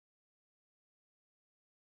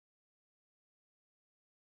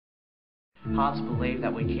Hard to believe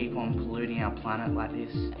that we keep on polluting our planet like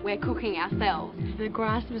this. We're cooking ourselves. The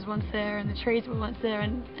grass was once there and the trees were once there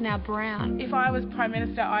and now brown. If I was Prime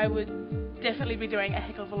Minister, I would definitely be doing a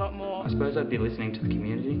heck of a lot more. I suppose I'd be listening to the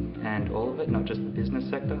community and all of it, not just the business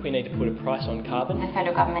sector. We need to put a price on carbon. The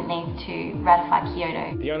federal government needs to ratify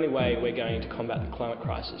Kyoto. The only way we're going to combat the climate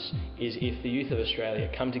crisis is if the youth of Australia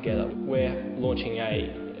come together. We're launching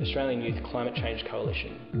a Australian Youth Climate Change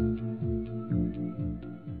Coalition.